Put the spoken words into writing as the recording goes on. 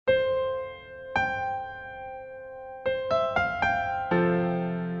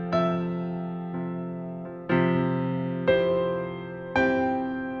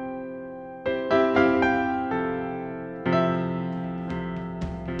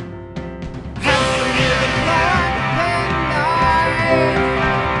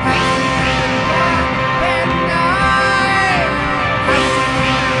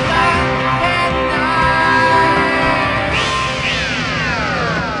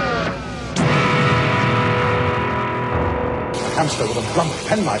hamster with a blunt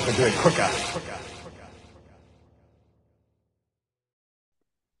penknife would do it quicker.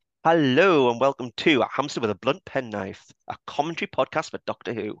 Hello and welcome to A Hamster with a Blunt Penknife, a commentary podcast for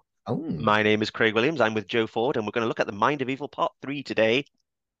Doctor Who. Oh, My name is Craig Williams. I'm with Joe Ford, and we're going to look at The Mind of Evil Part 3 today. Is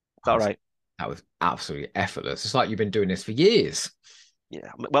that right? that was absolutely effortless. It's like you've been doing this for years.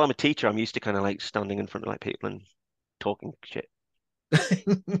 Yeah. Well, I'm a teacher. I'm used to kind of like standing in front of like people and talking shit.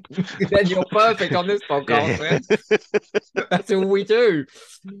 Then you're perfect on this podcast, Yeah. man. That's all we do.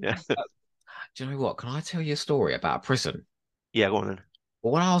 Yeah. Do you know what? Can I tell you a story about a prison? Yeah, go on then.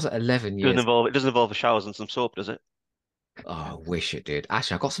 Well, when I was 11 It years, doesn't involve the showers and some soap, does it? oh, I wish it did.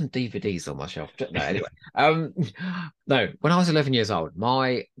 Actually, I got some DVDs on my shelf. No, anyway. No, when I was 11 years old,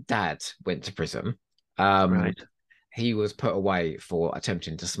 my dad went to prison. Right. He was put away for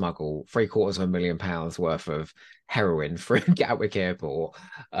attempting to smuggle £750,000 worth of heroin through Gatwick Airport.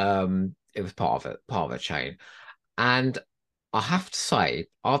 It was part of a chain. And I have to say,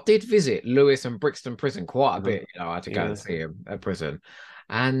 I did visit Lewis and Brixton Prison quite a bit. I had to go and see him at prison.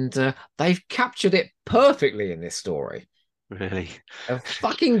 And they've captured it perfectly in this story. Really? A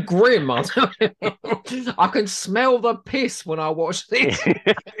fucking grim. I can smell the piss when I watch this.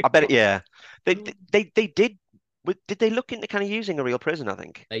 I bet it, yeah. They did. Did they look into kind of using a real prison, I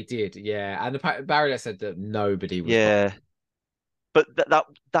think? They did, yeah. And the Barry said that nobody was. Yeah. But that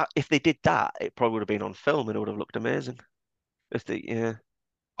if they did that, it probably would have been on film and it would have looked amazing. If they, yeah.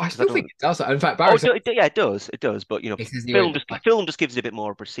 I 'Cause still think it does. In fact, Barry said, yeah, it does. But he says he film went, film just gives it a bit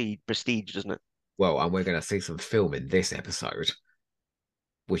more prestige, doesn't it? well, and we're going to see some film in this episode,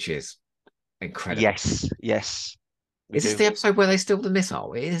 which is incredible. Yes. Is this the episode where they steal the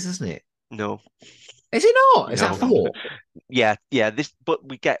missile? It is, isn't it? No. Is it not? Is that No. 4? Yeah. But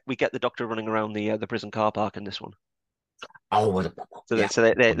we get the Doctor running around the prison car park in this one. Oh, what So there's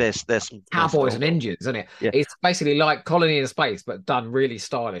some cowboys and engines, isn't it? Yeah. It's basically like Colony in Space, but done really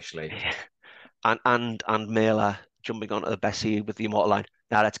stylishly. And Mailer jumping onto the Bessie with the immortal line.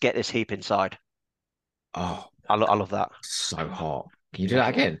 Now let's get this heap inside. Oh, I love that. So hot. Can you do that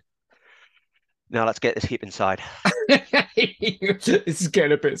again? Now let's get this heap inside. This is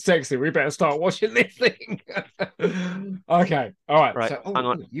getting a bit sexy. We better start watching this thing. Okay. All right. Right. So, Hang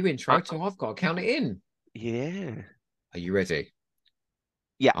on. You intro, so I've got to count it in. Yeah. Are you ready?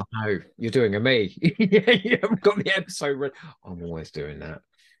 Yeah. I know. You're doing a me. You haven't got the episode ready. I'm always doing that.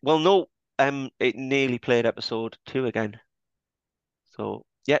 Well, no. It nearly played episode 2 again. So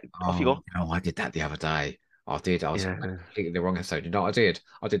yeah, off you go. I did that the other day. I did. I was Yeah. completely the wrong episode. You know what I did?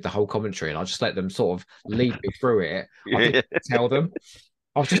 I did the whole commentary and I just let them sort of lead me through it. I didn't tell them.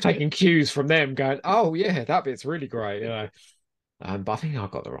 I was just taking cues from them, going, "Oh yeah, that bit's really great," But I think I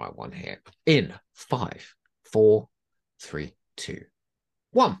got the right one here. In 5, 4, 3, 2,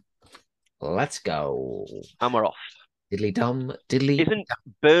 1. Let's go. And we're off. Diddly dum, diddly. Isn't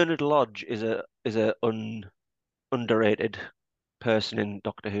Bernard Lodge is a underrated person in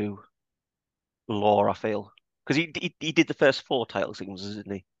Doctor Who lore, I feel. Because he did the first 4 title sequences,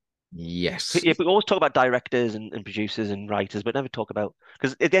 didn't he? Yes. Yeah, we always talk about directors and producers and writers, but never talk about,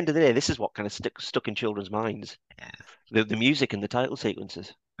 because at the end of the day, this is what kind of stuck in children's minds. Yeah. The music and the title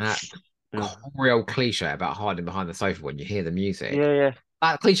sequences. That real cliche about hiding behind the sofa when you hear the music. Yeah.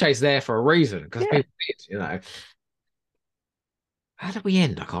 That cliche is there for a reason because people did, How did we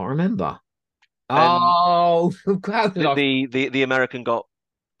end? I can't remember. How did the American got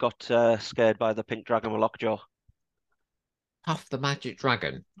scared by the pink dragon with lockjaw. Puff the Magic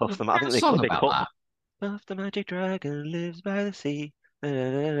Dragon. Puff the I think they song cut, about that. Puff the Magic Dragon lives by the sea. You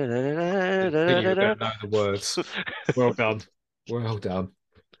don't know the words. Well done. Well done.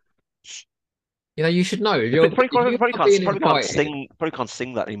 You should know. Probably can't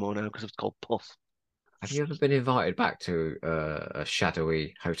sing that anymore now because it's called Puff. Have you ever been invited back to a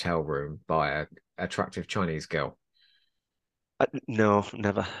shadowy hotel room by an attractive Chinese girl? No,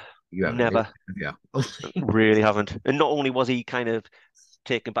 never. You haven't? Never. Yeah. Really haven't. And not only was he kind of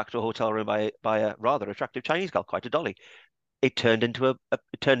taken back to a hotel room by a rather attractive Chinese girl, quite a dolly, it turned into a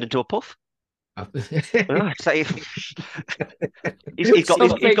puff. He's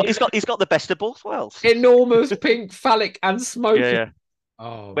got the best of both worlds. Enormous, pink, phallic, and smoky. Yeah.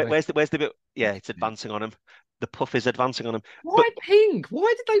 Oh, where's the bit? Yeah, it's advancing on him. The puff is advancing on him. Why pink?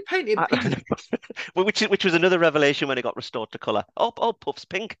 Why did they paint it pink? Which was another revelation when it got restored to colour. Oh, Puff's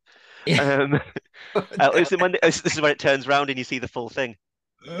pink. Yeah. This is when it turns round and you see the full thing.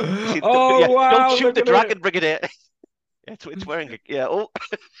 Wow! Don't shoot the dragon, Brigadier. It's wearing it. Yeah. Oh.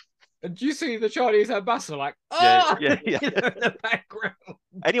 And do you see the Chinese ambassador like, yeah. in the background?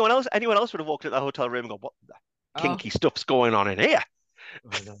 Anyone else would have walked into the hotel room and gone, what the kinky stuff's going on in here?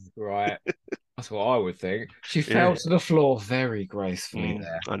 Right. That's what I would think. She fell Yeah. to the floor very gracefully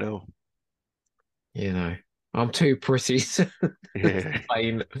there. I know. You know, I'm too pretty to Yeah.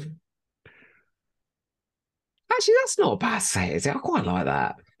 complain. Actually, that's not a bad set, is it? I quite like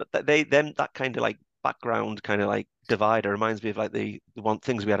that. But that kind of like background kind of like divider reminds me of like the one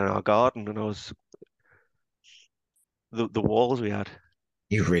things we had in our garden and I was the walls we had.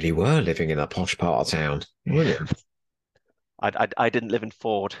 You really were living in a posh part of town, weren't you? I didn't live in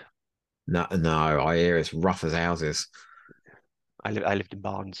Ford. No, no, I hear it's rough as houses. I lived in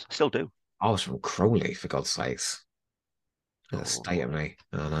Barnes. Still do. I was from Crawley, for God's sakes. The state Oh. of me.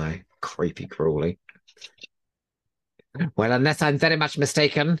 I know. Creepy Crawley. Well, unless I'm very much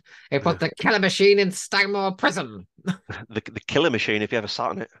mistaken, it put the killer machine in Stanmore Prison. The killer machine if you ever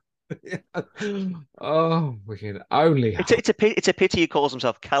sat in it. Oh, we can only hope. It's a pity he calls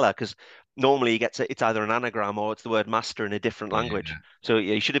himself Keller because normally he gets it's either an anagram or it's the word master in a different language. Yeah. So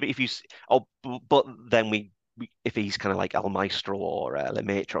yeah, he should have been if you but then if he's kind of like El Maestro or Le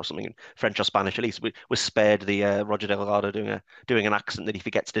Maître or something in French or Spanish, at least we're spared the Roger Delgado doing an accent that he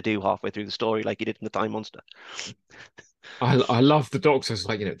forgets to do halfway through the story like he did in the Time Monster. I love the doctors,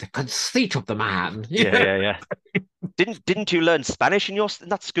 like, the conceit of the man. Yeah. Didn't you learn Spanish in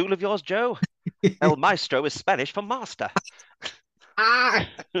that school of yours, Joe? El Maestro is Spanish for master. Ah!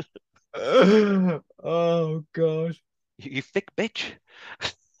 Oh gosh. You thick bitch.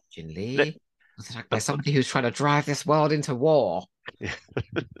 Jin But, Lee was attacked by somebody who's trying to drive this world into war.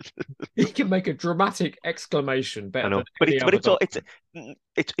 He can make a dramatic exclamation I better know, than but any other doctor.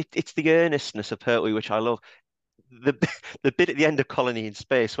 it's the earnestness of Pertwee which I love. The the bit at the end of Colony in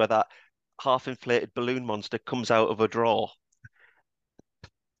Space where that half-inflated balloon monster comes out of a drawer.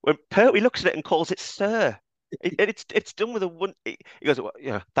 When Pertwee looks at it and calls it Sir, it's done with a one. He goes, well,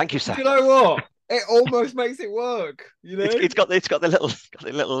 yeah, thank you, Do sir. you know what? It almost makes it work, you know? It's got the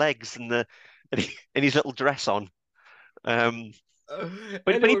little legs and his little dress on. Um,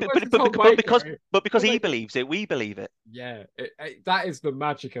 but Anyway, back to Tom Baker. because Tom he Baker. believes it, we believe it. Yeah, that is the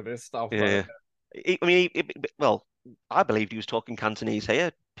magic of this stuff, though. Yeah. I mean, well, I believed he was talking Cantonese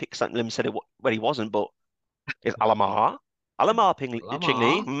here. Lim said it when he wasn't, but it's Alamar, Alamar, Ching Li,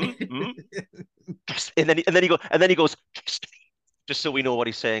 Lamar. and then he goes, just so we know what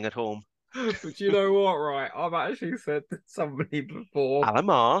he's saying at home. But you know what, right? I've actually said to somebody before,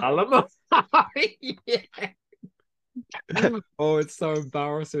 Alamar. Alamo. Yeah. Oh, it's so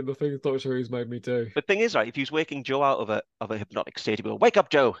embarrassing the things Doctor Who's made me do. The thing is, right, if he was waking Joe out of a hypnotic state, he'd be like, wake up,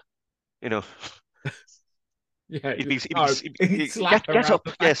 Joe. You know, Yeah, get up.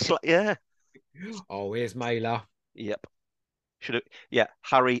 Yeah. Oh, here's Mailer. Yep.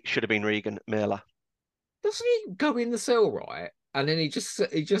 Harry should have been Regan. Mailer. Doesn't he go in the cell, right? And then he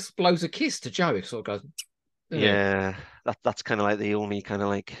just blows a kiss to Joe. He sort of goes, Yeah, that's kind of like the only kind of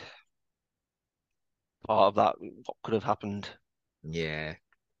like part of that. What could have happened? yeah.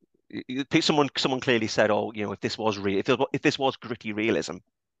 Someone clearly said, "Oh, if this was real, if this was gritty realism,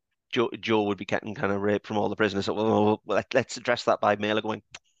 Joe would be getting kind of raped from all the prisoners." So, well, let's address that by Mailer going,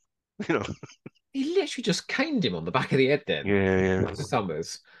 you know. He literally just caned him on the back of the head then. Yeah.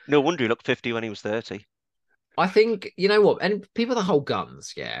 Summers. No wonder he looked 50 when he was 30. I think, you know what, and people that hold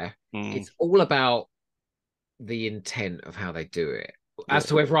guns, yeah, it's all about the intent of how they do it, as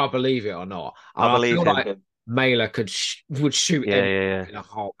to whether I believe it or not. And I believe feel him. like Mailer would shoot Yeah. in a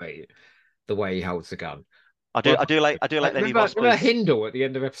heartbeat the way he holds the gun. I do like Lenny Vosper's. Remember Hindle at the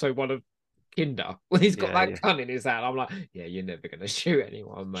end of episode 1 of Kinder when he's got that Yeah. gun in his hand? I'm like, yeah, you're never going to shoot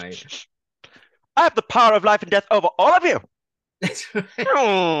anyone, mate. I have the power of life and death over all of you. That's right.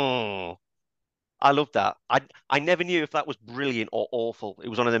 Oh, I love that. I never knew if that was brilliant or awful. It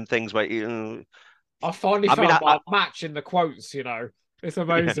was one of them things where I finally found my match in the quotes. It's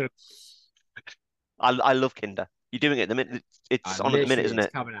amazing. I love Kinder. You're doing it at the minute. It's on at the minute, isn't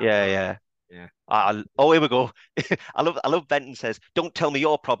it? Yeah. Here we go. I love Benton says, "Don't tell me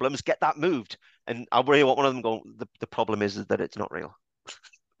your problems. Get that moved." And I really want one of them going. The problem is that it's not real.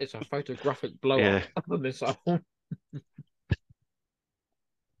 It's a photographic blow up on this album.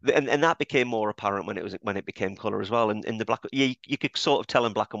 And that became more apparent when it became color as well. And in the black, you could sort of tell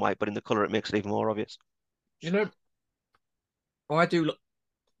in black and white, but in the color it makes it even more obvious. I do.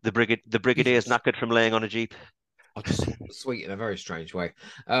 The brigadier's knackered from laying on a jeep. I just sweet in a very strange way.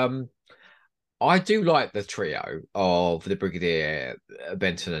 I do like the trio of the Brigadier,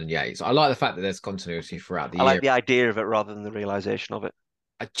 Benton, and Yates. I like the fact that there's continuity throughout the year. I like the idea of it rather than the realization of it.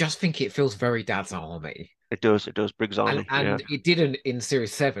 I just think it feels very Dad's Army. It does, Briggs Army. And it didn't in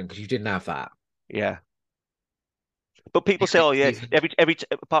Series 7 because you didn't have that. Yeah. But people say, oh, yeah, every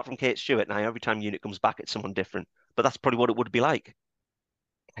apart from Kate Stewart now, every time Unit comes back, it's someone different. But that's probably what it would be like.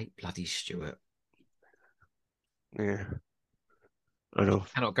 Kate bloody Stewart. Yeah, I know.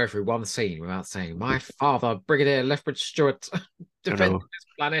 Cannot go through one scene without saying, "My father, Brigadier Lethbridge Stewart, I defended know. this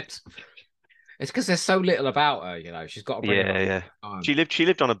planet." It's because there's so little about her, you know. She's got to bring her Yeah, up yeah. all the time. She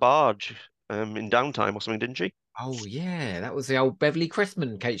lived on a barge, in downtime or something, didn't she? Oh yeah, that was the old Beverly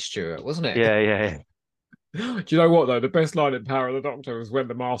Cressman, Kate Stewart, wasn't it? Yeah, yeah, yeah. Do you know what though? The best line in Power of the Doctor was when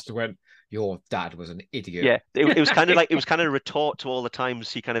the Master went, "Your dad was an idiot." Yeah. It was kind of like it was kind of a retort to all the times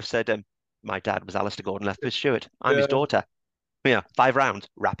she kind of said, "My dad was Alistair Gordon Lethbridge Stewart. I'm his Yeah. daughter. Yeah, 5 rounds,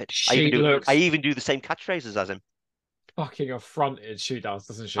 rapid. She I looks even do the same catchphrases as him. fucking affronted. She does,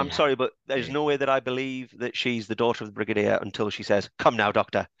 doesn't she? I'm sorry, but there's no way that I believe that she's the daughter of the Brigadier until she says, 'Come now,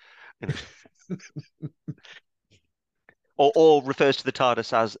 Doctor,' you know, or refers to the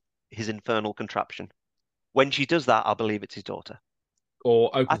TARDIS as his infernal contraption. When she does that, I believe it's his daughter.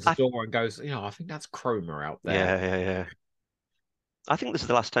 Or I, opens the I door and goes, I think that's Chroma out there. yeah, yeah, yeah. I think this is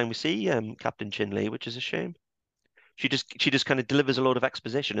the last time we see Captain Chinley, which is a shame. She just kind of delivers a load of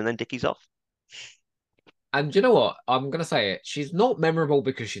exposition and then dickies off. And you know what? I'm gonna say it. She's not memorable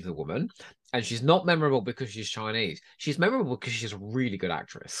because she's a woman, and she's not memorable because she's Chinese. She's memorable because she's a really good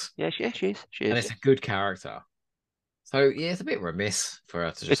actress, She is. She and is. it's a good character. So yeah, it's a bit remiss for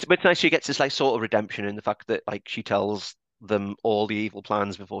her to It's just. but it's nice she gets this like sort of redemption in the fact that like she tells them all the evil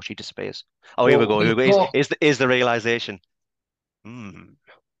plans before she disappears. Oh, here we Well, go. Here we we've go. got Is the realization? Hmm.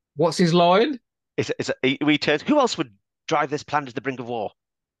 what's his line? We turns. Who else would drive this plan to the brink of war?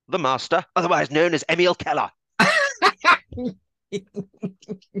 The Master, otherwise known as Emil Keller.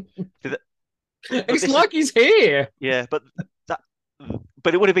 But It's this is like he's here. yeah, that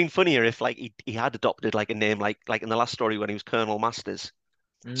but it would have been funnier if like he had adopted like a name like in the last story when he was Colonel Masters.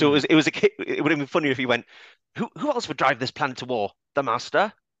 So Mm. it would have been funnier if he went, who else would drive this planet to war? The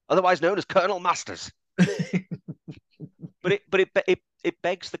Master, otherwise known as Colonel Masters. But it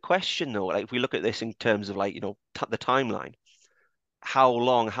begs the question though, like if we look at this in terms of like the timeline, how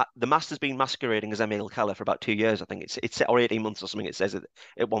long the Master's been masquerading as Emil Keller for about 2 years, I think it's or 18 months or something. It says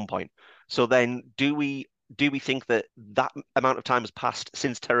at one point. So then, do we think that amount of time has passed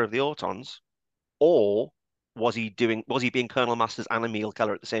since Terror of the Autons, or was he being Colonel Masters and Emil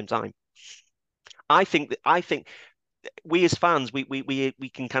Keller at the same time? I think we as fans we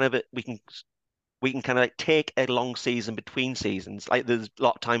can kind of we can kind of like take a long season between seasons. Like there's a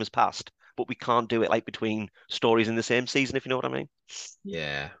lot of time has passed, but we can't do it like between stories in the same season, if you know what I mean.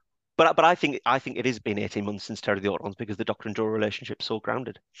 Yeah, But I think it has been 18 months since Terror of the Autons because the Doctor and Joe relationship is so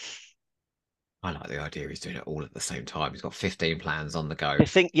grounded. I like the idea he's doing it all at the same time. He's got 15 plans on the go.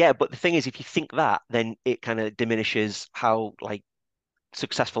 But the thing is, if you think that, then it kind of diminishes how like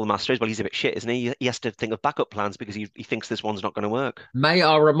successful the Master is. Well, he's a bit shit, isn't he? He has to think of backup plans because he thinks this one's not going to work. May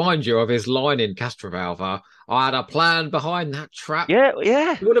I remind you of his line in Castrovalva? I had a plan behind that trap. Yeah,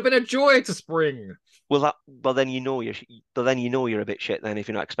 yeah. It would have been a joy to spring. Well, then you know you're a bit shit then if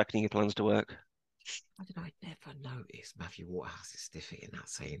you're not expecting your plans to work. Why did I never notice Matthew Waterhouse's stiffy in that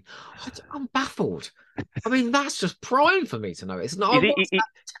scene? I'm baffled. I mean, that's just prime for me to notice. And I He, watched he, he, that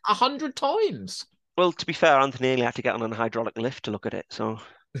 100 times. well, to be fair, Anthony Haley had to get on a hydraulic lift to look at it. So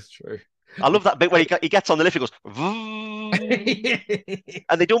That's true. I love that bit where he gets on the lift, he goes, "Vroom,"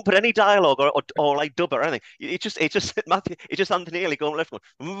 and they don't put any dialogue or like dub or anything. It's just Matthew, it's just Anthony Haley going left, going,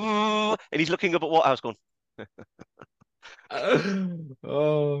 "Vroom," and he's looking up at Waterhouse going.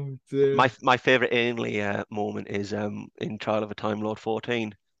 Oh dear. My favorite Ainley moment is in Trial of a Time Lord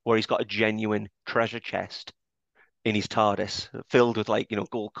 14, where he's got a genuine treasure chest in his TARDIS filled with like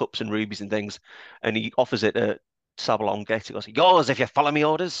gold cups and rubies and things, and he offers it to Savalon Gate. He goes, "Yours if you follow me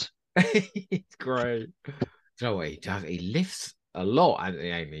orders." It's great. Do you know what he does? He lifts a lot,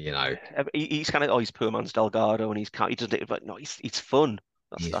 Anthony. He's kind of he's poor man's Delgado, and he doesn't it, but no, it's fun.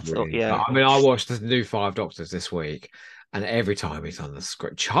 He's That's really. yeah, I mean, I watched the new Five Doctors this week, and every time he's on the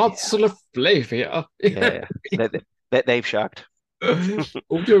script, yeah, Chancellor Flavia. yeah. They've shagged.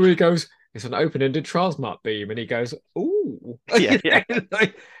 Also, he goes, it's an open-ended Transmut beam, and he goes, "Ooh, Yeah, yeah.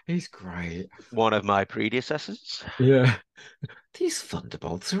 He's great." One of my predecessors. Yeah, these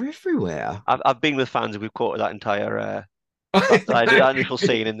thunderbolts are everywhere. I've been with fans and we've quoted that entire that initial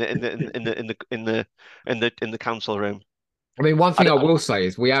scene in the council room. I mean, one I, thing I will say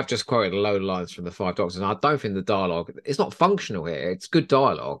is we have just quoted a load of lines from the Five Doctors, and I don't think the dialogue it's not functional here. It's good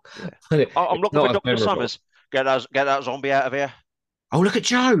dialogue, yeah. but I'm it's looking for not as Dr. memorable. Summers. Get that zombie out of here. Oh, look at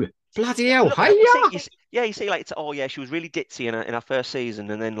Joe! Bloody hell! Look, Hey, you see, like, she was really ditzy in her first season,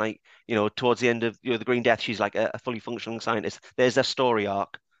 and then, like, towards the end of the Green Death, she's like a fully functioning scientist. There's their story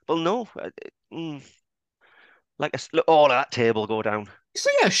arc. Well, no, like, look, all of that table go down. see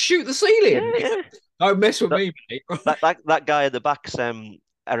her shoot the ceiling. Yeah, yeah. Don't mess with That, me, mate. that guy at the back's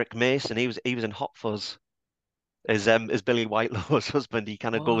Eric Mason. He was in Hot Fuzz. as Billy Whitelaw's husband, he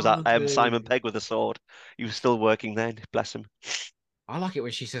kind of goes at Oh, Simon dude. Pegg with a sword. He was still working then, bless him. I like it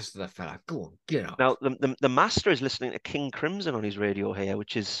when she says to the fella, "Go on, get up." Now, the master is listening to King Crimson on his radio here,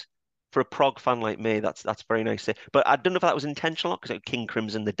 which is for a prog fan like me, that's very nice. But I don't know if that was intentional because King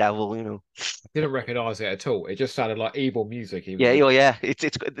Crimson, the devil, you know. Didn't recognize it at all. It just sounded like evil music. He was. Yeah, yeah. It's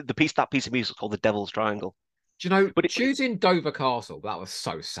the piece that piece of music called the Devil's Triangle. Do you know, But choosing Dover Castle, that was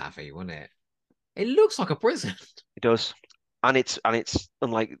so savvy, wasn't it? It looks like a prison. it does, and it's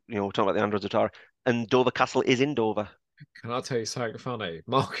unlike we're talking about the Androids of Tara, and Dover Castle is in Dover. Can I tell you something funny?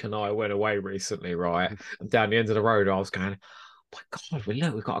 Mark and I went away recently, right? And down the end of the road, I was going, "Oh my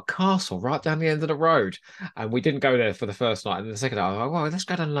God, we've got a castle right down the end of the road." And we didn't go there for the first night. And the second night, I was like, "Well, let's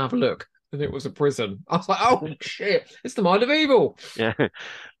go down and have a look." And it was a prison. I was like, "Oh shit, it's the mind of evil." Yeah,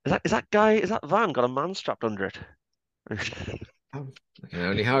 is that van got a man strapped under it? I can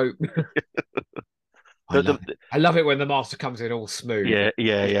only hope. I The, love it. the, I love it when the master comes in all smooth. yeah,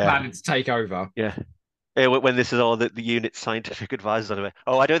 yeah, He's yeah, planning to take over. yeah. When this is all the unit's scientific advisors on the way.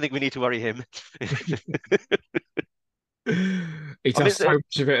 Oh, I don't think we need to worry him. He I mean, does so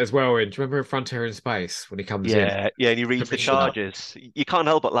much of it as well. Do you remember in Frontier in Space when he comes in, yeah, yeah, and he reads the commissioner? charges. You can't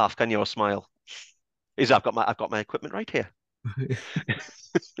help but laugh, can you, or smile? I've got my equipment right here.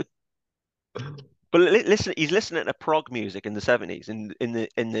 But listen, he's listening to prog music in the 70s. In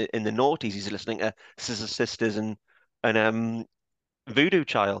the noughties, he's listening to Scissor Sisters and Voodoo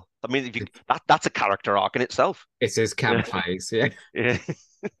Child. I mean, that's a character arc in itself. It's his Yeah, camp phase, yeah. yeah,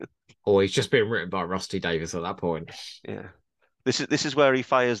 Or he's just been written by Rusty Davis at that point. yeah. This is where he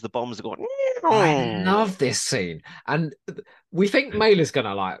fires the bombs that go. I "Meow." love this scene. And we think Mailer's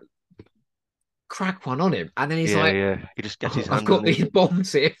gonna like crack one on him. And then he's Yeah, like, yeah. He just gets "Oh, his I've hand, got doesn't he? these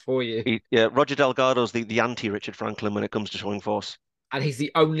bombs here for you." Yeah, Roger Delgado's the anti Richard Franklin when it comes to showing force. And he's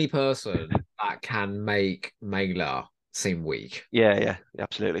the only person that can make Mailer seem weak. Yeah, yeah,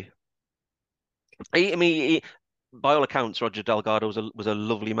 absolutely. I mean, by all accounts, Roger Delgado was a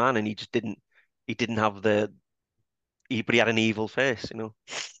lovely man, and he didn't have but he had an evil face.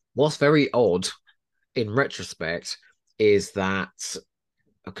 What's very odd in retrospect is that,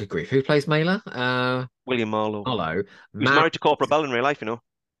 oh, good grief, who plays Mailer? William Marlowe. Hello. He was Mar married to Corporal Bell in real life. no,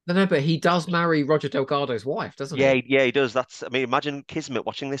 but he does marry Roger Delgado's wife, doesn't Yeah, he? yeah, he does. I mean, imagine Kismet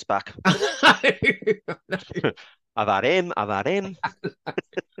watching this back. I've had him. I've had him.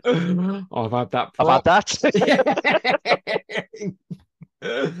 I've had that I've had prop. that.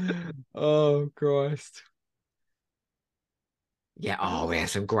 Oh, Christ. Yeah, oh, we have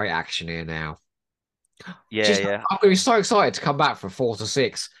some great action here now. Yeah, Just, yeah. I'm going to be so excited to come back for 4 to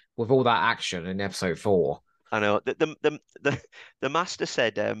 6 with all that action in episode 4. I know. The master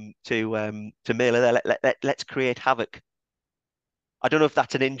said to Miller there, let's create havoc. I don't know if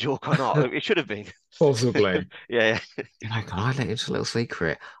that's an in joke or not. It should have been. Possibly. Yeah, Can I let into a little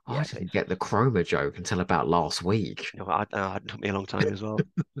secret? I yeah. didn't get the chroma joke until about last week. It took me a long time as well.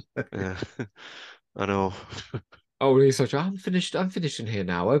 Yeah, I know. Oh, he's such. I'm finished. I'm finishing here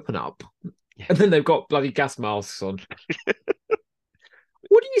now. Open up. Yeah. And then they've got bloody gas masks on.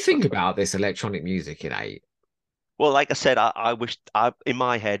 What do you think about this electronic music in 8? Well, like I said, I wish in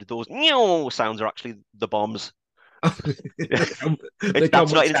my head those sounds are actually the bombs. They come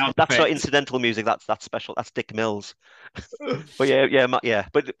That's with not sound that's not effects. incidental music. That's special. That's Dick Mills. But yeah, yeah, yeah.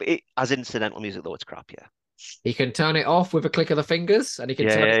 But as incidental music though, it's crap. Yeah, He can turn it off with a click of the fingers, and he can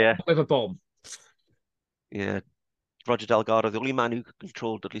yeah, turn yeah, it yeah. on with a bomb. Yeah. Roger Delgado, the only man who could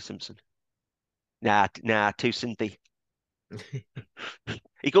control Dudley Simpson. Nah, too synthy.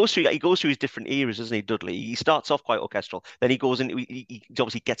 He goes through his different eras, doesn't he, Dudley? He starts off quite orchestral, then he goes in. He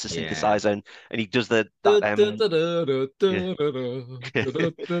obviously gets a Yeah. synthesizer and he does that yeah,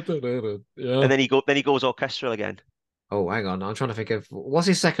 Yeah. and then he goes orchestral again. Oh, hang on. I'm trying to think of what's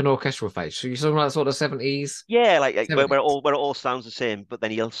his second orchestral phase. So you're talking about sort of 70s, Yeah, like where, 70s. where it all sounds the same, but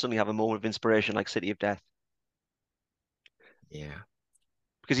then he'll suddenly have a moment of inspiration, like City of Death, Yeah.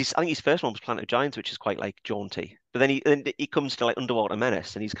 because I think his first one was Planet of Giants, which is quite like jaunty. But then he comes to like Underwater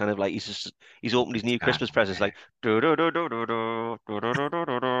Menace, and he's kind of like he's opened his new Christmas presents, like do do do do do do do do do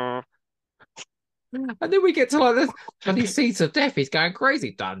do do. And then we get to like this bloody Seeds of Death. He's going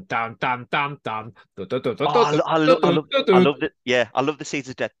crazy. Dun dun dun dun dun. Dun, dun, dun, dun, Oh, dun, I dun, love, dun, I dun. love it. Yeah, I love the Seeds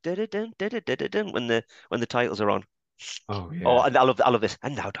of Death. Dun-dun-dun, dun-dun-dun-dun, when the titles are on. Oh Oh, yeah. and I love this.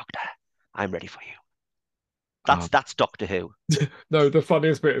 And now, Doctor, I'm ready for you. Oh, That's Doctor Who. no, the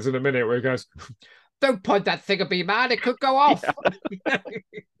funniest bit is in a minute where he goes, "Don't point that thing at me, man. It could go off."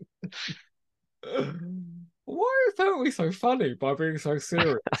 Why are we so funny by being so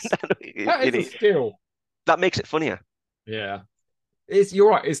serious? That is a skill. That makes it funnier. Yeah. You're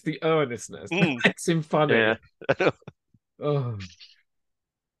right. It's the earnestness that makes him funny. Yeah. Oh,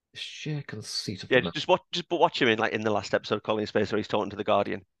 sheer conceit of Yeah, the man. just watch him in like in the last episode of Colony Space where he's talking to the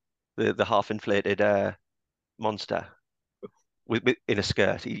Guardian, the half inflated monster in a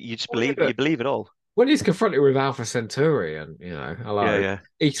skirt. You just Well, yeah, believe it all. when he's confronted with Alpha Centauri and, Yeah, hello, yeah,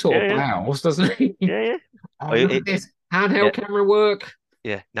 he sort yeah, of yeah, bows, doesn't he? yeah, yeah. Oh, Oh, look at this. yeah, Handheld camera work.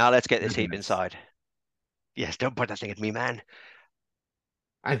 yeah. Now let's get this heap Fabulous. inside. Yes, don't point that thing at me, man.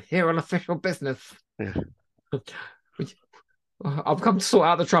 I'm here on official business. Yeah, I've come to sort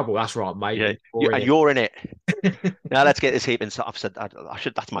out the trouble. That's right, mate. yeah. You're And in you're in it. Now let's get this heap inside. I've said I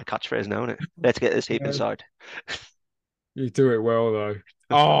should. That's my catchphrase now, isn't it? Let's get this heap it. inside. You do it well, though.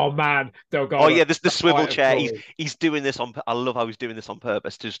 Oh, man. Oh Delgado. yeah, this the swivel Right, chair. cool. He's doing this on. I love how he's doing this on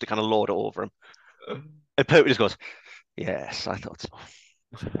purpose, just to kind of lord it over him. And Pope just goes, "Yes, I thought so."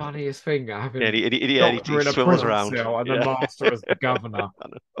 Funniest thing, Yeah, having he doctor in a swivels prison around. cell and the Yeah. master as the governor.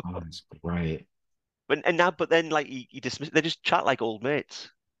 Oh, that's great. But then like he dismiss. They just chat like old mates.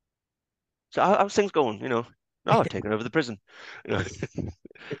 So how's things going? Oh, I've taken over the prison. You know,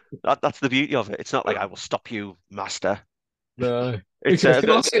 that's the beauty of it. It's not like I will stop you, master. No. It's Because, can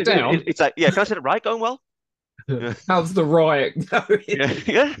I sit down? it's like, yeah, can I sit it right? Going well? Yeah, How's the riot going? yeah,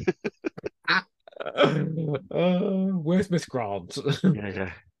 yeah, Where's Miss Grant?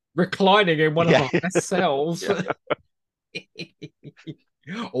 yeah, Reclining in one of yeah. our best cells. Yeah.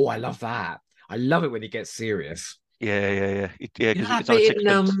 Oh, I love that. I love it when he gets serious. Yeah. Yeah, You know because that it's on a bit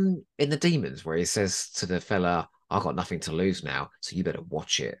sixpence. in the Demons where he says to the fella, "I've got nothing to lose now, so you better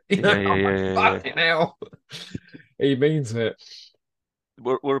watch it." Yeah, I'm like, yeah. fucking hell. He means it.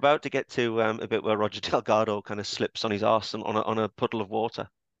 We're about to get to a bit where Roger Delgado kind of slips on his arse on a puddle of water,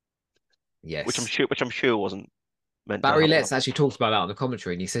 which Yes. I'm sure wasn't meant to Barry happen. Letts actually talks about that on the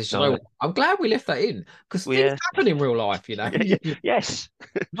commentary, and he says, No, I'm glad we left that in because well, things yeah, happen in real life, yes.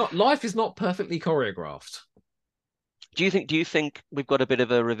 Not life is not perfectly choreographed. Do you think we've got a bit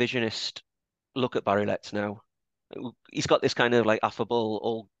of a revisionist look at Barry Letts now? He's got this kind of like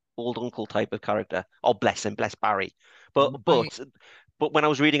affable old uncle type of character. Oh, bless him, bless Barry. But My, but but when I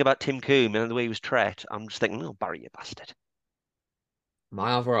was reading about Tim Coombe and the way he was treated, I'm just thinking, oh, Barry, you bastard.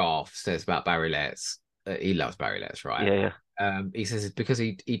 my other half says about Barry Letts, he loves Barry Letts, right? Yeah, He says it's because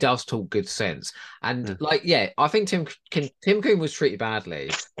he does talk good sense, and yeah. I think Tim Coombe was treated badly,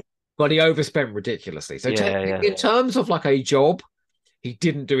 but he overspent ridiculously. So Yeah. in terms of like a job, he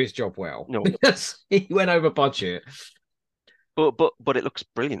didn't do his job well No, because he went over budget. but it looks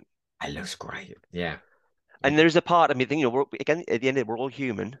brilliant. It looks great, yeah. And there's a part, I mean, again, at the end of it, we're all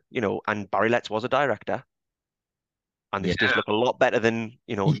human, and Barry Letts was a director, and this does Yeah, look a lot better than,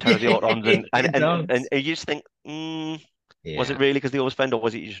 Terror of the Autons, it and does. you just think, was Yeah. it really because they overspend, or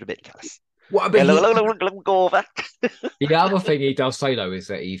was it just ridiculous? What Yeah, about let him go over. the other thing he does say though is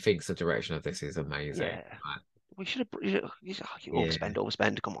that he thinks the direction of this is amazing. Yeah, Right? we should have. You Yeah.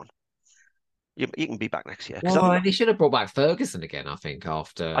 overspend. Come on, you can be back next year. Because Well, and he should have brought back Ferguson again, I think, I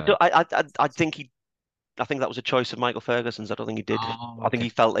after. don't. I think that was a choice of Michael Ferguson's. I don't think he did. Oh, I think okay. he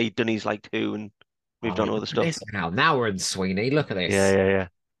felt he'd done his like two and moved Oh, on to look other at stuff. this now we're in Sweeney. Look at this. Yeah.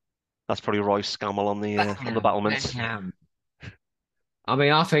 That's probably Royce Scammell on the battlements. Bam. I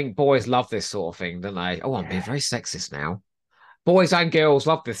mean, I think boys love this sort of thing, don't they? Oh, I'm being Yeah. very sexist now. Boys and girls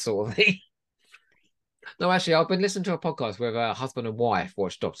love this sort of thing. No, actually, I've been listening to a podcast where a husband and wife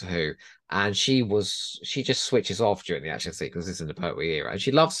watch Doctor Who, and she just switches off during the action sequence. This is in the Pertwee era, and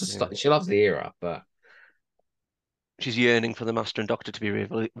she loves she loves the era, but She's yearning for the Master and Doctor to be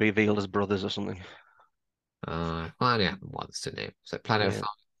revealed as brothers or something. well, only happened once, didn't it? So Planet of Yeah. Fun.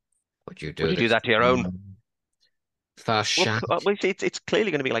 Would you do Would you do this? that to your own? First Well, shot. it's clearly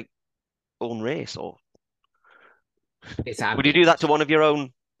going to be like own race, or It's would you do that to one of your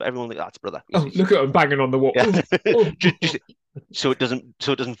own? But everyone think that's brother. Oh, look at him banging on the wall. Yeah. Oh. So it doesn't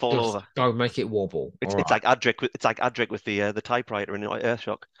fall Just over. don't make it wobble. It's All it's right. like Adric with the typewriter in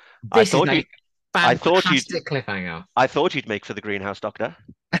Earthshock. This is a I thought fantastic cliffhanger. I thought you'd make for the Greenhouse Doctor.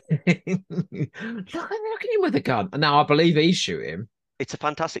 Look at him with a gun. Now I believe he's shooting. It's a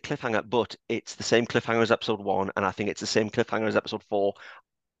fantastic cliffhanger, but it's the same cliffhanger as episode 1, and I think it's the same cliffhanger as episode 4.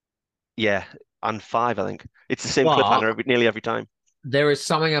 Yeah, and 5, I think. It's the same But cliffhanger nearly every time. there is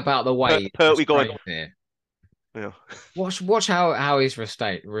something about the way Pertwee going. here. Yeah. Watch how he's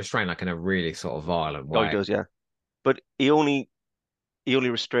restrained like in a really sort of violent Oh, way. he does, yeah. But he only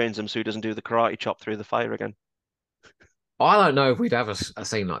restrains him so he doesn't do the karate chop through the fire again. I don't know if we'd have a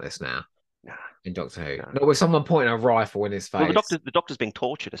scene like this now Nah, in Doctor Who. nah. Not with someone pointing a rifle in his face Well, the doctor's being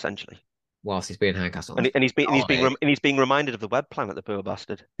tortured essentially, whilst he's being handcuffed on. and he's being reminded of the web planet, the poor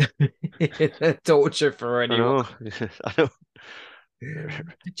bastard. Torture for I anyone. know. I know. Do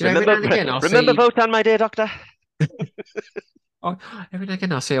you know, every Remember, now and again I remember see, Votan, my dear doctor. every now and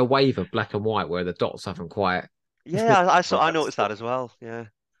again I see a wave of black and white where the dots haven't quite. Yeah, I noticed that as well. Yeah,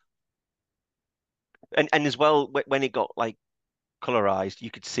 and as well when it got like colorized,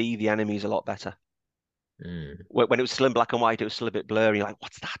 you could see the enemies a lot better. Mm. When it was still in black and white, it was still a bit blurry. You're like,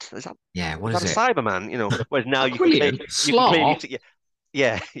 what's that? Yeah, Is what that is a it? Cyberman? Whereas now Quillian? you can clearly Slar? see.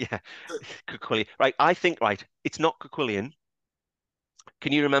 Yeah, yeah. Quillian. Right, I think it's not Quillian.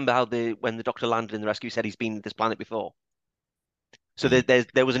 Can you remember how when the Doctor landed in the rescue, he said he's been to this planet before? So Yeah,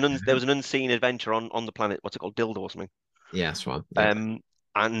 there was an unseen adventure on the planet. What's it called? Dildo or something. that's one. Yeah. Um,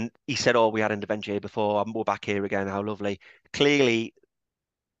 and he said, "Oh, we had an adventure here before. And we're back here again. How lovely!" Clearly,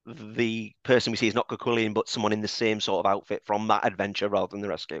 the person we see is not Quillian, but someone in the same sort of outfit from that adventure rather than the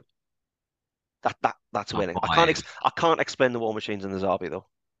rescue. That's Not winning. buying. I can't explain the war machines and the Zarbi though.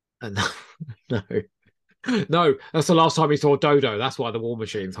 No, no, no. That's the last time we saw Dodo. That's why the War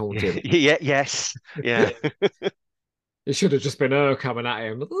Machine's haunted. Yeah, yes, yeah. It should have just been her coming at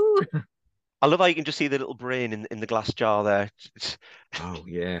him. I love how you can just see the little brain in the glass jar there. Oh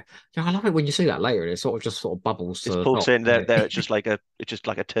yeah, yeah. I love it when you see that later, and it sort of bubbles to It's the top. pulsating there. It's just like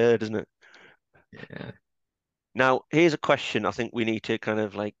a turd, isn't it? Yeah. Now, here's a question I think we need to kind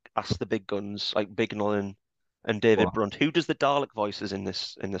of like ask the big guns, like Big Nolan and David What? Brunt. Who does the Dalek voices in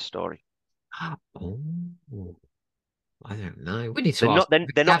this story? Oh, I don't know. We need to ask Gavin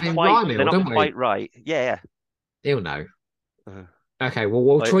They're Rymel, not don't we? quite right. Yeah, He'll know. yeah. Okay, well,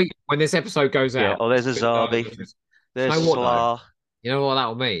 we'll Like, tweet when this episode goes yeah. out. Oh, there's a Zarbi. Do you There's know what though? Slar. You know what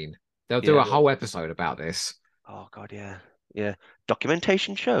that'll mean? They'll do Yeah. a whole episode about this. Oh God, yeah. Yeah.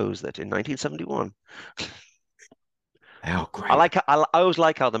 Documentation shows that in 1971. They are great. I always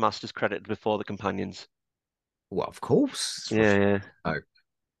like how the Master's credited before the companions. Well, of course. Yeah, yeah. Oh,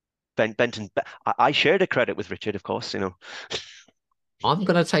 Benton. I shared a credit with Richard, of course. I'm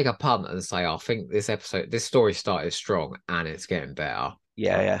gonna take a punt and say I think this story started strong and it's getting better.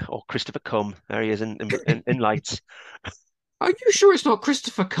 Yeah, yeah. Or Christopher Cum. There he is in lights. Are you sure it's not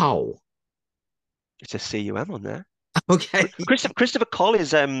Christopher Cole? It's a CUM on there. Okay. Christopher Cole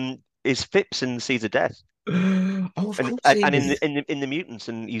is Phipps in Seeds of Death, Oh, of course he and is. in the Mutants,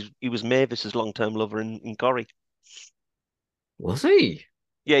 and he was Mavis's long term lover in Corrie. Was he?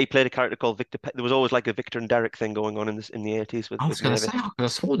 Yeah, he played a character called Victor. There was always like a Victor and Derek thing going on in the 80s I was with gonna say Mavis. I could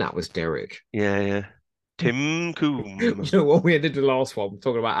have sworn that was Derek. Yeah, yeah. Tim You Coombe. know what we ended the last one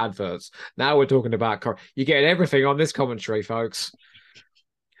talking about adverts. Now we're talking about you're getting everything on this commentary, folks.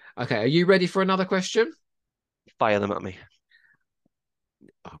 Okay, are you ready for another question? Fire them at me.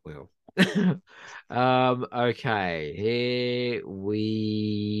 I will. Okay, here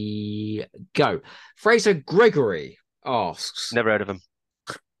we go. Fraser Gregory asks Never heard of him.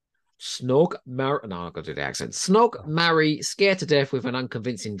 Snog marry no, I've got to do the accent. Snog marry, scared to death with an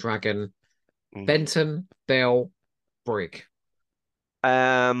unconvincing dragon. Benton, Bell, Brig.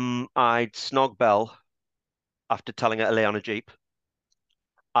 I'd snog Belle after telling her to lay on a Jeep.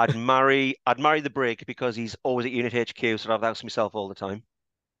 I'd marry the Brig because he's always at Unit HQ, so I'd have the house myself all the time.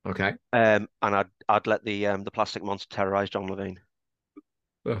 Okay, And I'd let the plastic monster terrorize John Levine.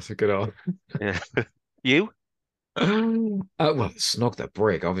 that's a good one. Yeah. You? Well, Snog the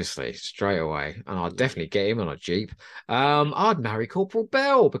Brig, obviously, straight away, and I'd definitely get him on a Jeep. I'd marry Corporal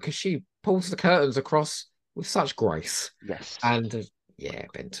Bell because she pulls the curtains across with such grace. Yes. And yeah,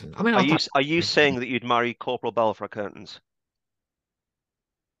 Benton. I mean, Are you saying that you'd marry Corporal Bell for her curtains?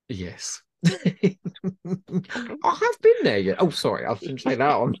 yes. I have been there yet. Oh, sorry, I shouldn't say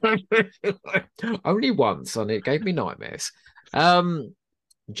that one. Only once, and it gave me nightmares.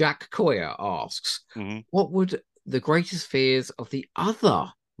 Jack Coyer asks, what would the greatest fears of the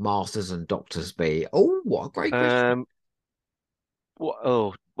other masters and doctors be? Oh, what a great question.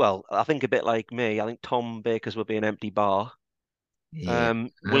 Well, I think a bit like me. I think Tom Baker's would be an empty bar. Yeah.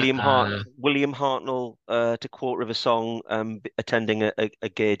 William Hartnell, to quote River Song, attending a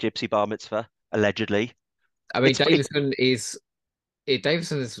gay gypsy bar mitzvah, allegedly. I mean, Davison is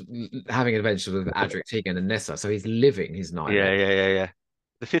having adventures with Adric Tegan and Nessa, so he's living his nightmare. Yeah.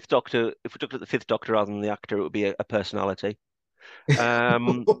 The Fifth Doctor, if we looked at the Fifth Doctor rather than the actor, it would be a personality.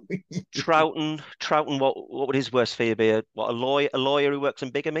 Troughton, what would his worst fear be? A lawyer who works in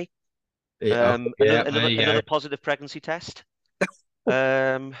bigamy? Yeah, yeah, Another positive pregnancy test.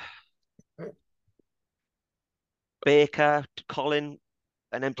 Baker, Colin,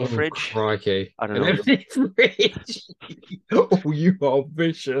 an empty fridge. Crikey. I don't An know. empty fridge. Oh, you are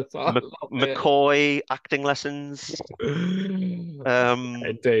vicious. McCoy, acting lessons. Indeed.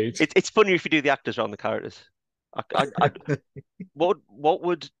 It's funny if you do the actors around the characters. What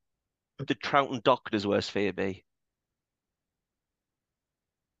would the Troughton Doctor's worst fear be?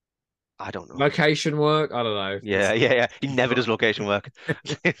 I don't know. Location work? I don't know. Yeah. He never does location work.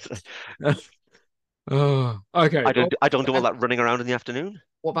 Oh, okay. I don't do all that running around in the afternoon.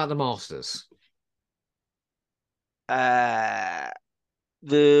 What about the Masters? Uh,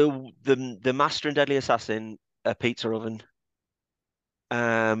 the Master and Deadly Assassin, a pizza oven.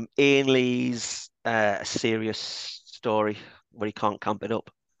 Ian Lee's a serious story where he can't camp it up.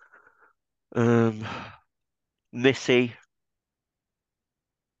 Um, Missy,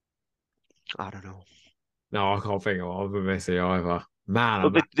 I don't know. No, I can't think of Messi either. Man, oh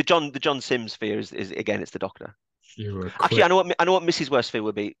But man, the John Sims fear is again, it's the Doctor. you were Actually, quick. I know what Missy's worst fear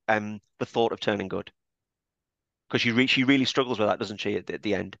would be. The thought of turning good, because she really struggles with that, doesn't she? At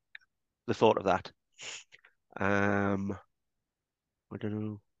the end, the thought of that. Um, I don't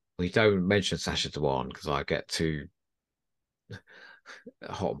know. We don't mention Sasha Dewan because I get too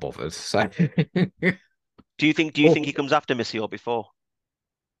hot and bothered. So Do you think he comes after Missy or before?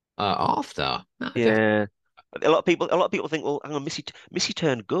 after, no, definitely. Yeah. A lot of people think, well, hang on, Missy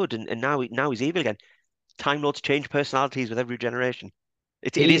turned good, and now he's evil again. Time Lords change personalities with every generation.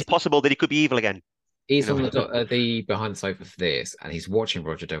 It is He's possible that he could be evil again. You he's know. on the behind the sofa for this, and he's watching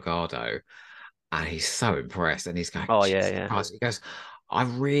Roger Delgado, and he's so impressed, and he's going, Oh yeah, Jesus yeah, Christ. He goes, I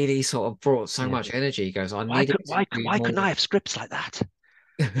really sort of brought so yeah. much energy. He goes, I needed to be Why couldn't more. I have scripts like that?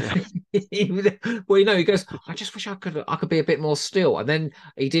 Yeah, Well, he goes, I just wish I could be a bit more still. And then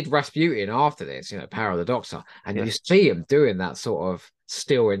he did Rasputin after this, Power of the Doctor, and yeah. you see him doing that sort of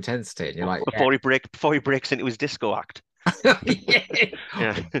still intensity, and you're like, yeah, Before he breaks into his disco act. yeah.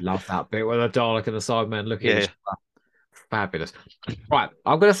 Yeah, I love that bit where the Dalek and the Sideman look at yeah. each other. Fabulous. Right,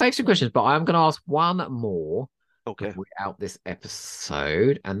 I'm going to save some questions, but I'm going to ask one more Okay. before we out this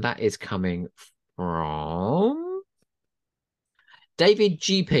episode, and that is coming from David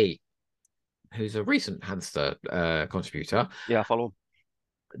GP, who's a recent Hamster contributor. Yeah, I follow him.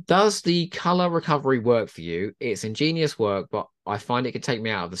 Does the color recovery work for you? It's ingenious work, but I find it can take me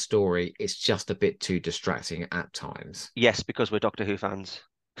out of the story. It's just a bit too distracting at times. Yes, because we're Doctor Who fans.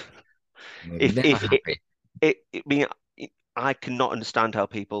 We're If never if happy. I mean, I cannot understand how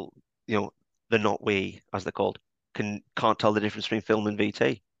people, they're not we, as they're called, can't tell the difference between film and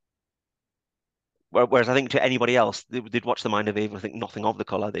VT. Whereas I think to anybody else, they'd watch The Mind of Eve and think nothing of the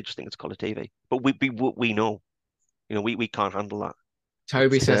color. They just think it's color TV. But we know, we can't handle that.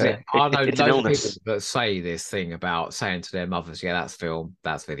 Toby says it. I know It's an loads of people illness. that say this thing about saying to their mothers, "Yeah, that's film,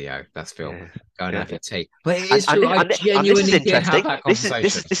 that's video, that's film. Yeah, Go and yeah. have your tea." But it And is true. I and this is genuinely did have interesting. that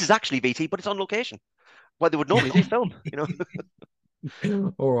conversation. This is actually VT, but it's on location. Where they would normally do film.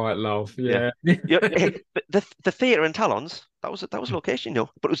 All right, love. Yeah. Yeah. Yeah. But the theatre in Talons, that was location, but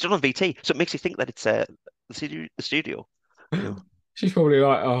it was done on VT, so it makes you think that it's the studio. You know. She's probably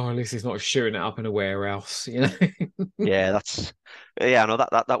like, "Oh, at least he's not shooting it up in a warehouse." Yeah, yeah, no,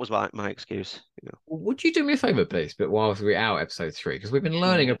 that was my excuse. Would you do me a favor, please? But whilst we're out episode 3, because we've been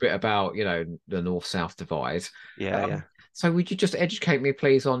learning Mm. a bit about, the North-South divide. Yeah, yeah. So would you just educate me,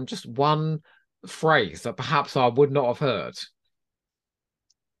 please, on just one phrase that perhaps I would not have heard?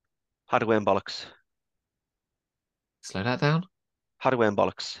 Hadaway and bollocks. Slow that down. Hadaway and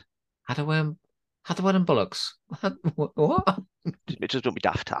bollocks. Hadaway and bollocks. What? It just don't be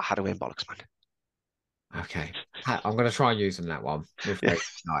daft. Hadaway and bollocks, man. Okay. I'm going to try and use them that one. Yeah.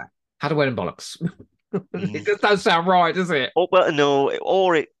 Right. Hadaway and bollocks. Mm. It just doesn't sound right, does it? Oh, well, no,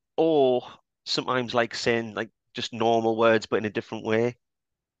 or sometimes like saying like just normal words but in a different way.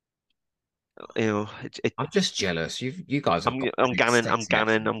 It. I'm just jealous. You guys have got I'm big, ganning, sexy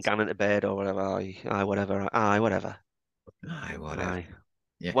I'm accents. ganning to bed or whatever. Whatever. Whatever. Aye, whatever. Aye,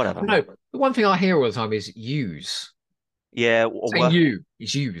 Yeah. whatever. No, the one thing I hear all the time is use. Yeah, or Saying work. you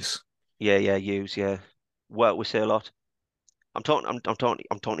is use. Yeah, use. Yeah, work. We say a lot. I'm talking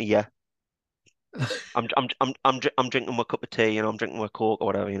to you. I'm drinking my cup of tea. I'm drinking my Coke or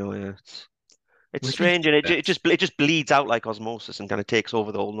whatever. Yeah, it's We're just strange, and jealous. it just bleeds out like osmosis and kind of takes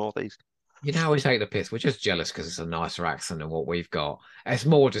over the whole northeast. You know, we take the piss. We're just jealous because it's a nicer accent than what we've got. It's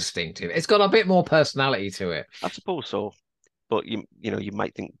more distinctive. It's got a bit more personality to it. I suppose so, but you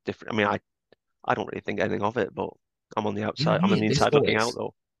might think different. I mean, I don't really think anything of it, but I'm on the You outside. I'm on hear the this inside looking out, voice?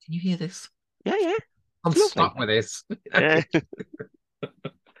 though. Can you hear this? Yeah, yeah, I'm it's lovely. stuck with this. Yeah.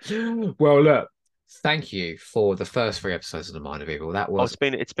 Well, look, thank you for the first 3 episodes of The Mind of Evil. That Oh, was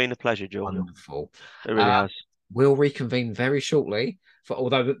it's been a pleasure, Joe. wonderful. It really has. We'll reconvene very shortly.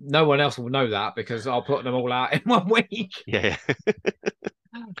 Although no one else will know that because I'll put them all out in 1 week. Yeah.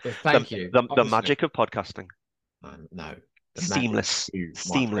 But thank you. The magic of podcasting. No, the Seamless. magic of you,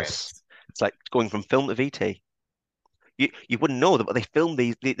 my Seamless. It's like going from film to VT. You wouldn't know that, but they filmed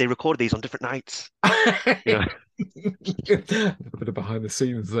these. They recorded these on different nights. friend. A bit of behind the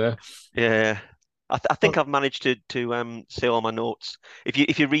scenes there. Yeah. I think I've managed to say all my notes.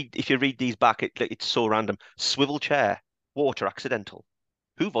 If you read these back, it's so random. Swivel chair, water accidental.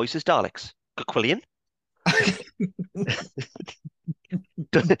 Who voices Daleks? Quillian?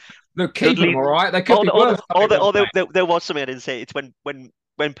 No, keep them Dudley. all right. They could be worse. There was something I didn't say. It's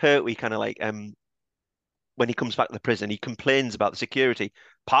when Pertwee kind of like when he comes back to the prison, he complains about the security.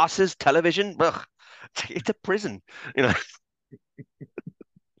 Passes, television. Ugh. It's a prison, you know.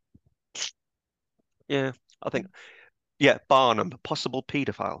 Yeah, I think. Yeah, Barnum, possible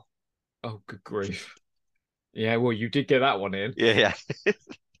paedophile. Oh, good grief. Yeah, well, you did get that one in. Yeah, yeah.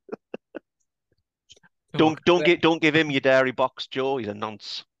 Oh, Don't give him your dairy box, Joe. He's a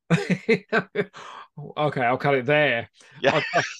nonce. okay, I'll cut it there. Yeah.